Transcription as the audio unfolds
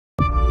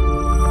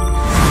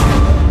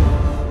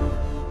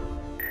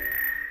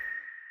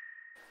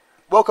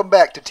Welcome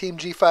back to Team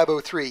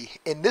G503.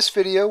 In this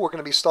video, we're going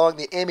to be installing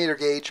the ammeter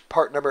gauge,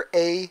 part number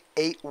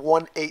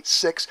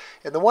A8186.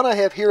 And the one I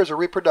have here is a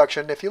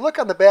reproduction. If you look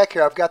on the back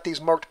here, I've got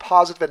these marked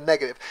positive and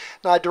negative.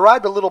 Now, I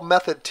derived a little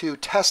method to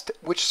test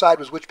which side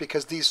was which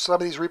because some of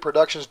these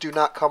reproductions do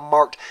not come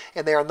marked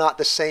and they are not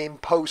the same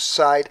post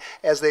side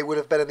as they would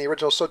have been in the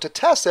original. So to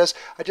test this,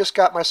 I just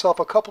got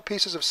myself a couple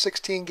pieces of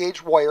 16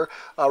 gauge wire,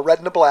 red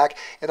and a black,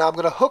 and I'm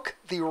going to hook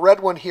the red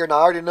one here. Now,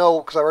 I already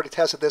know because I already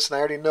tested this and I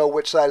already know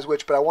which side is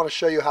which, but I want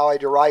to show you how I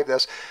derive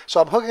this.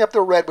 So I'm hooking up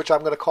the red, which I'm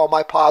going to call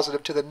my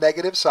positive, to the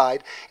negative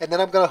side, and then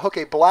I'm going to hook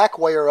a black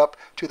wire up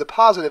to the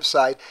positive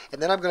side,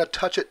 and then I'm going to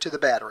touch it to the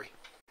battery.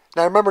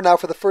 Now remember, now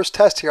for the first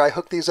test here, I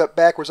hooked these up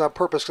backwards on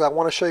purpose because I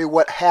want to show you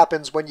what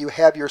happens when you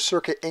have your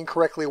circuit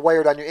incorrectly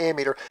wired on your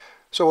ammeter.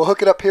 So we'll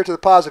hook it up here to the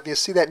positive. You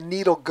see that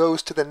needle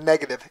goes to the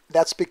negative.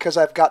 That's because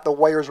I've got the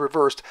wires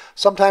reversed.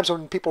 Sometimes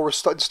when people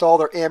install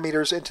their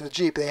ammeters into the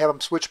Jeep, they have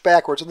them switch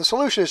backwards. And the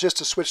solution is just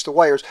to switch the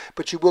wires,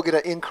 but you will get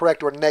an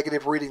incorrect or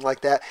negative reading like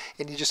that,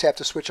 and you just have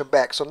to switch them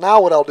back. So now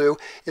what I'll do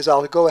is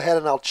I'll go ahead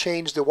and I'll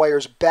change the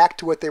wires back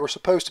to what they were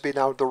supposed to be.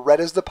 Now the red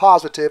is the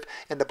positive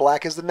and the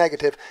black is the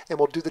negative, and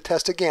we'll do the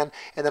test again,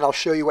 and then I'll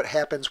show you what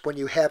happens when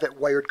you have it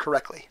wired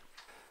correctly.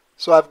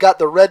 So I've got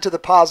the red to the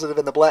positive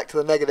and the black to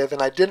the negative,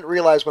 and I didn't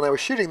realize when I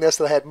was shooting this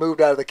that I had moved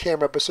out of the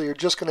camera, but so you're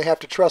just going to have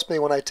to trust me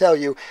when I tell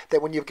you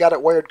that when you've got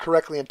it wired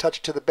correctly and touch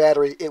it to the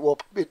battery,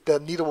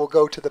 the needle will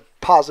go to the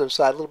positive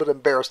side. A little bit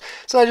embarrassed.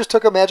 So I just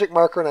took a magic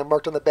marker and I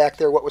marked on the back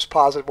there what was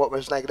positive, what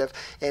was negative,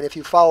 and if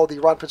you follow the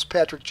Ron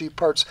Fitzpatrick Jeep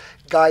Parts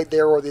guide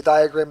there or the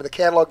diagram in the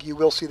catalog, you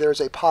will see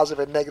there's a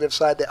positive and negative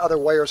side that other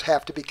wires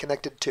have to be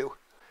connected to.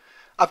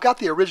 I've got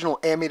the original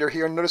ammeter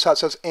here, and notice how it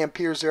says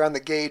amperes there on the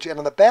gauge, and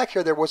on the back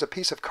here there was a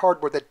piece of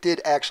cardboard that did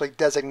actually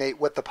designate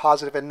what the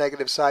positive and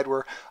negative side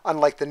were,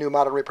 unlike the new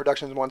modern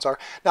reproduction ones are.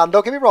 Now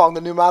don't get me wrong,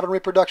 the new modern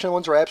reproduction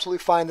ones are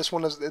absolutely fine. This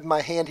one is, in my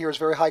hand here, is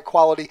very high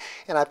quality,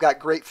 and I've got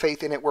great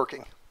faith in it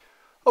working.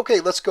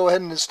 Okay, let's go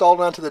ahead and install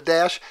it onto the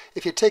dash.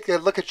 If you take a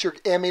look at your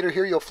ammeter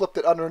here, you'll flip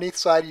it underneath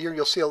side here,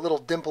 you'll see a little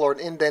dimple or an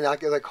indent, I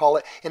call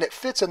it, and it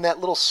fits in that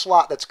little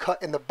slot that's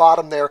cut in the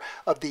bottom there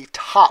of the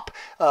top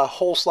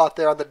hole slot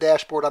there on the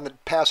dashboard on the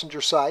passenger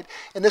side.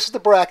 And this is the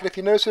bracket. If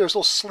you notice there's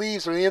little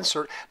sleeves or the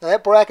insert. Now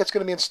that bracket's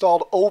going to be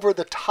installed over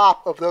the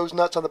top of those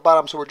nuts on the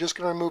bottom, so we're just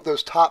going to remove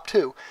those top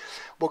two.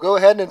 We'll go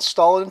ahead and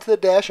install it into the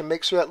dash and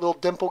make sure that little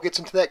dimple gets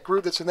into that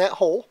groove that's in that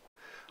hole.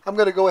 I'm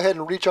going to go ahead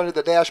and reach under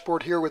the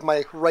dashboard here with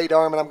my right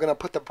arm, and I'm going to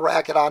put the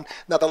bracket on.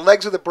 Now the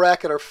legs of the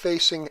bracket are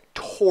facing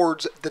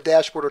towards the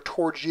dashboard or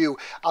towards you.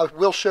 I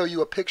will show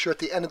you a picture at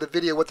the end of the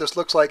video what this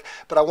looks like,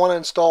 but I want to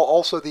install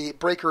also the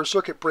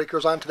circuit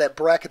breakers onto that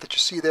bracket that you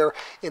see there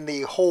in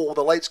the hole.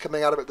 The light's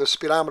coming out of it, the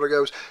speedometer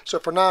goes. So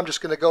for now I'm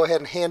just going to go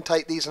ahead and hand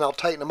tight these, and I'll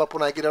tighten them up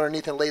when I get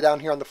underneath and lay down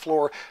here on the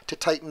floor to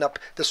tighten up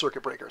the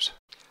circuit breakers.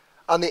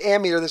 On the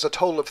ammeter there's a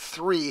total of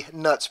 3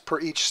 nuts per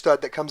each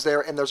stud that comes there,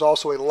 and there's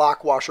also a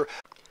lock washer.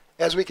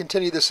 As we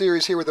continue the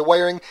series here with the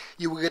wiring,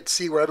 you will get to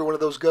see where every one of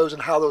those goes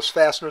and how those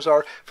fasteners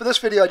are. For this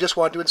video, I just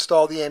wanted to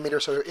install the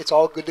ammeter, so it's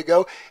all good to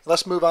go.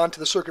 Let's move on to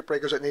the circuit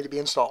breakers that need to be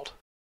installed.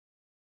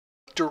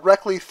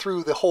 Directly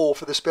through the hole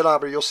for the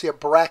speedometer, you'll see a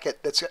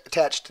bracket that's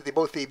attached to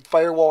both the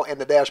firewall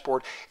and the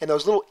dashboard. And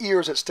those little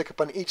ears that stick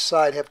up on each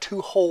side have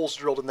 2 holes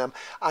drilled in them.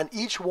 On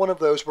each one of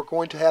those, we're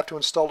going to have to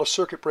install a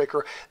circuit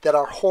breaker that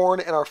our horn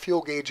and our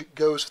fuel gauge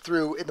goes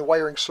through in the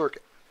wiring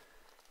circuit.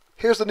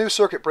 Here's the new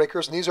circuit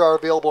breakers, and these are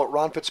available at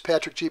Ron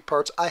Fitzpatrick Jeep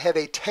Parts. I have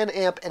a 10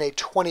 amp and a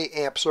 20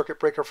 amp circuit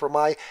breaker for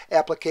my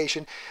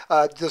application.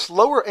 This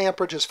lower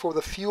amperage is for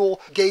the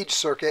fuel gauge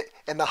circuit,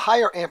 and the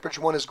higher amperage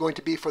one is going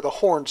to be for the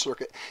horn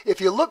circuit.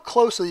 If you look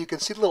closely, you can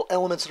see the little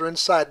elements that are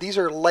inside. These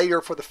are lighter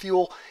for the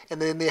fuel,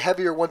 and then the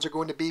heavier ones are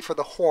going to be for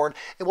the horn.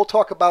 And we'll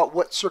talk about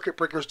what circuit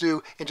breakers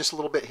do in just a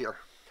little bit here.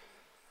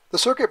 The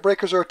circuit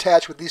breakers are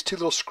attached with these 2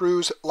 little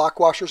screws, lock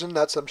washers, and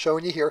nuts I'm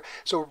showing you here.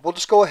 So we'll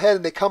just go ahead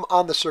and they come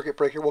on the circuit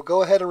breaker. We'll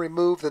go ahead and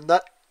remove the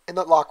nut and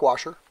the lock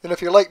washer. And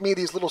if you're like me,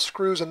 these little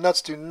screws and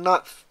nuts do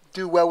not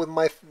do well with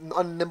my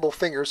unnimble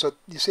fingers, so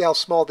you see how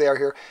small they are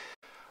here.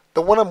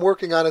 The one I'm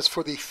working on is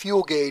for the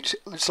fuel gauge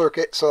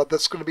circuit, so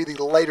that's going to be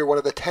the lighter one,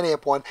 or the 10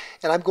 amp one,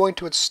 and I'm going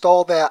to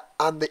install that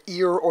on the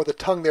ear or the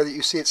tongue there that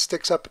you see it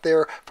sticks up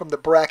there from the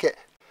bracket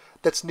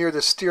that's near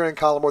the steering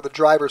column or the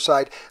driver's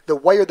side. The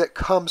wire that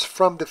comes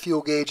from the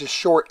fuel gauge is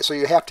short, so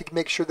you have to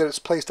make sure that it's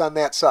placed on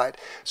that side.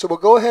 So we'll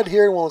go ahead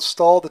here and we'll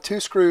install the 2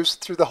 screws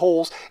through the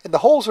holes, and the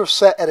holes are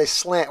set at a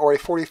slant or a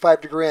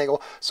 45-degree angle.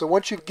 So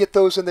once you get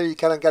those in there, you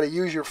kind of got to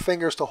use your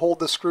fingers to hold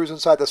the screws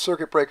inside the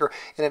circuit breaker.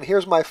 And then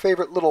here's my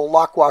favorite little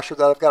lock washer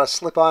that I've got to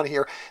slip on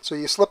here. So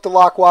you slip the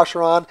lock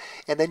washer on,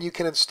 and then you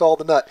can install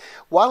the nut.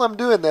 While I'm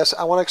doing this,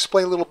 I want to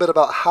explain a little bit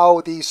about how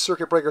these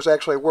circuit breakers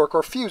actually work,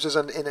 or fuses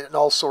and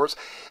all sorts.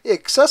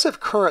 excessive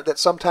current that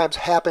sometimes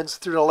happens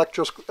through an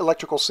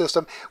electrical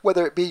system,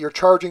 whether it be your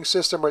charging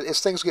system or as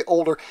things get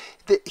older,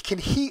 it can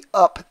heat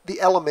up the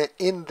element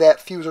in that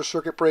fuse or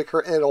circuit breaker,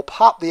 and it'll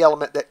pop the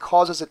element that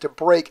causes it to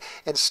break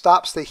and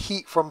stops the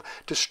heat from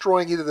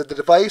destroying either the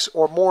device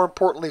or, more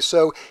importantly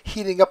so,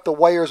 heating up the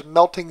wires,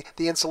 melting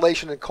the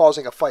insulation and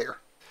causing a fire.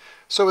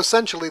 So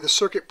essentially the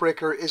circuit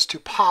breaker is to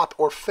pop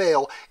or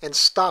fail and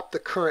stop the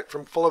current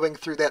from flowing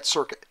through that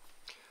circuit.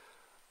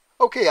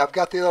 Okay, I've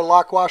got the other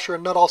lock washer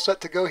and nut all set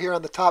to go here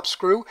on the top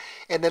screw,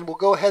 and then we'll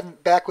go ahead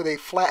and back with a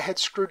flathead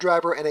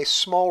screwdriver and a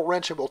small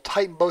wrench, and we'll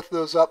tighten both of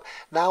those up.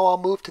 Now I'll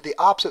move to the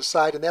opposite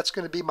side, and that's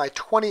going to be my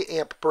 20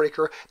 amp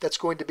breaker that's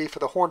going to be for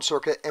the horn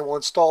circuit, and we'll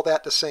install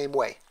that the same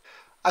way.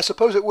 I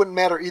suppose it wouldn't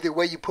matter either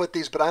way you put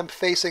these, but I'm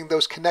facing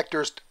those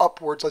connectors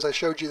upwards as I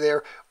showed you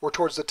there, or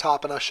towards the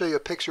top, and I'll show you a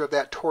picture of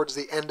that towards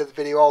the end of the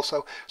video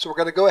also. So we're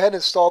going to go ahead and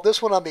install this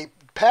one on the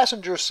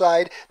passenger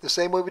side the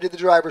same way we did the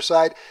driver's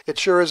side. It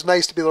sure is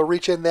nice to be able to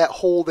reach in that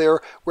hole there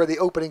where the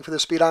opening for the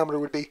speedometer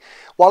would be.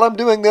 While I'm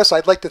doing this,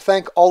 I'd like to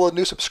thank all the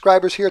new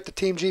subscribers here at the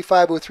Team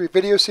G503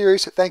 video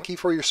series. Thank you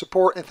for your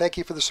support, and thank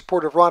you for the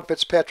support of Ron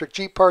Fitzpatrick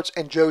Jeep Parts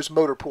and Joe's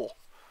Motor Pool.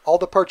 All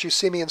the parts you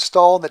see me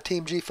install in the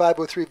Team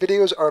G503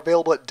 videos are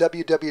available at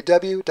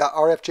www.rfjp.com.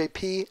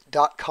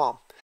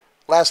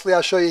 Lastly,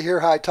 I'll show you here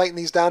how I tighten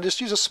these down.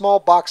 Just use a small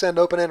box end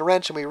open end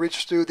wrench, and we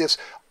reach through this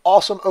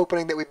awesome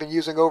opening that we've been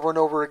using over and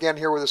over again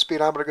here with the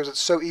speedometer, because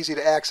it's so easy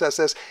to access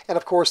this. And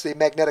of course, the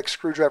magnetic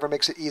screwdriver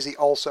makes it easy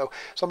also.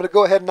 So I'm going to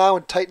go ahead now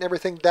and tighten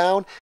everything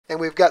down. And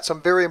we've got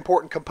some very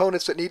important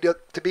components that need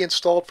to be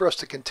installed for us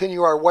to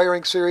continue our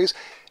wiring series.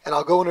 And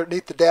I'll go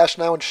underneath the dash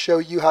now and show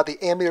you how the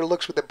ammeter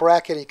looks with the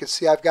bracket. And you can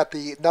see I've got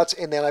the nuts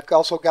in there. I've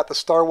also got the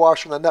star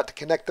washer and the nut to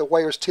connect the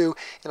wires to,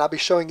 and I'll be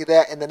showing you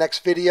that in the next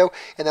video.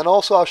 And then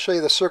also I'll show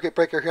you the circuit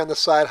breaker here on the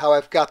side, how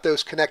I've got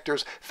those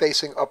connectors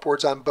facing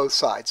upwards on both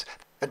sides.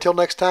 Until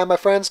next time, my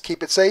friends,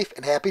 keep it safe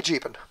and happy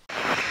Jeeping.